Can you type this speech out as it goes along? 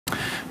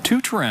Two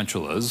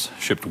tarantulas,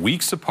 shipped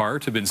weeks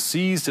apart, have been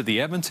seized at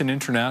the Edmonton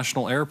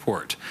International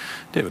Airport.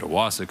 David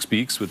Owasik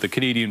speaks with the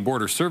Canadian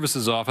Border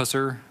Services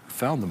officer who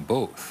found them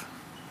both.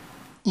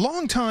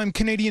 Longtime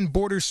Canadian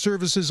Border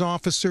Services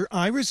officer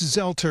Iris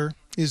Zelter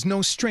is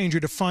no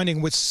stranger to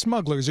finding what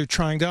smugglers are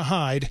trying to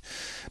hide.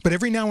 But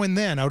every now and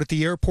then out at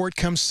the airport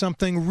comes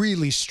something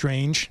really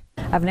strange.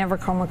 I've never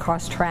come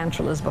across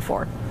tarantulas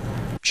before.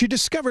 She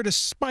discovered a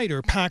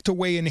spider packed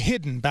away and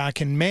hidden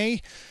back in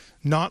May.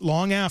 Not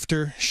long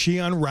after, she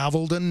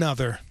unraveled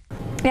another.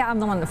 Yeah,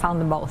 I'm the one that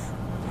found them both.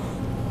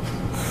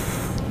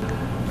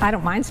 I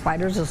don't mind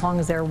spiders as long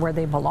as they're where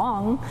they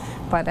belong,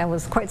 but I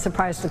was quite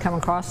surprised to come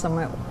across them.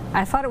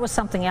 I thought it was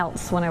something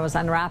else when I was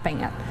unwrapping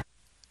it.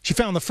 She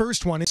found the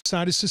first one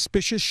inside a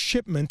suspicious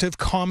shipment of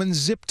common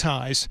zip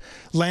ties,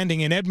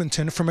 landing in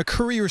Edmonton from a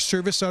courier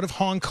service out of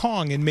Hong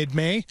Kong in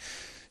mid-May.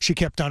 She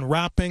kept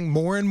unwrapping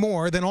more and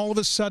more, then all of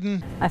a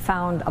sudden I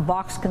found a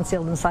box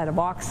concealed inside a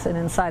box, and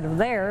inside of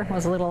there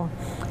was a little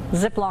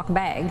Ziploc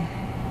bag.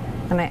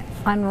 And I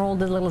unrolled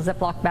the little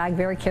Ziploc bag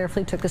very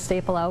carefully, took a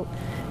staple out,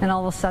 and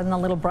all of a sudden the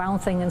little brown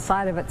thing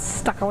inside of it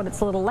stuck out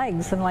its little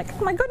legs, and like,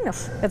 oh my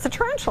goodness, it's a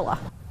tarantula.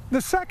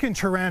 the second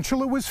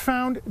tarantula was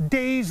found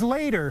days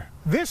later.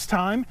 This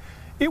time,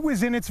 it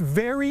was in its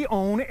very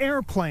own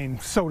airplane,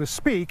 so to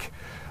speak,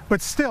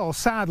 but still,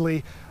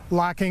 sadly,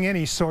 lacking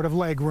any sort of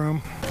leg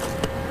room.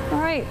 All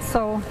right,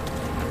 so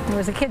it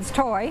was a kid's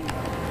toy,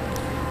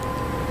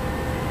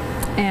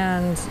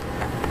 and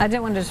I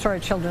didn't want to destroy a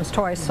children's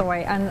toy, so I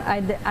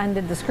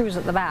undid the screws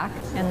at the back,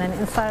 and then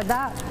inside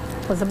that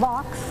was a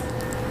box,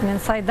 and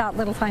inside that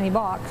little tiny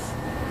box,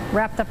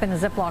 wrapped up in a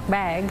Ziploc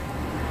bag,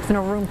 with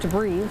no room to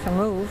breathe or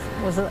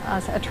move, was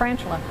a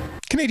tarantula.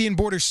 Canadian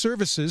Border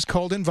Services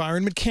called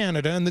Environment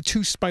Canada, and the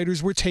two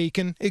spiders were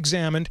taken,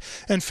 examined,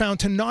 and found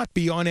to not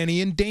be on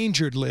any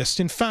endangered list.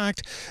 In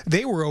fact,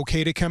 they were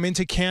okay to come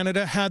into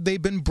Canada had they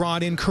been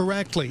brought in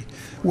correctly.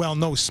 While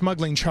no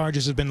smuggling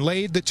charges have been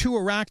laid, the two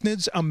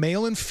arachnids, a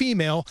male and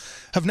female,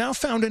 have now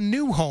found a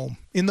new home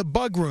in the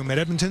bug room at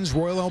Edmonton's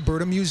Royal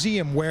Alberta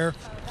Museum, where,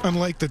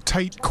 unlike the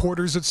tight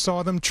quarters that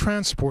saw them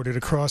transported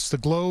across the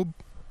globe,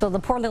 so the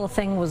poor little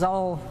thing was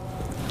all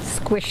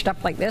squished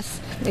up like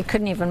this. It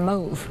couldn't even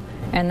move.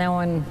 And then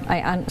when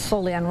I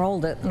slowly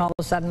unrolled it, and all of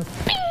a sudden,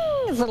 bing,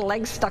 his little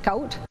legs stuck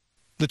out.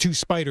 The two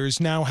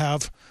spiders now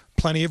have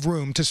plenty of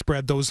room to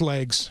spread those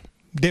legs.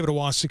 David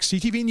Owasik,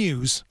 CTV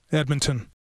News, Edmonton.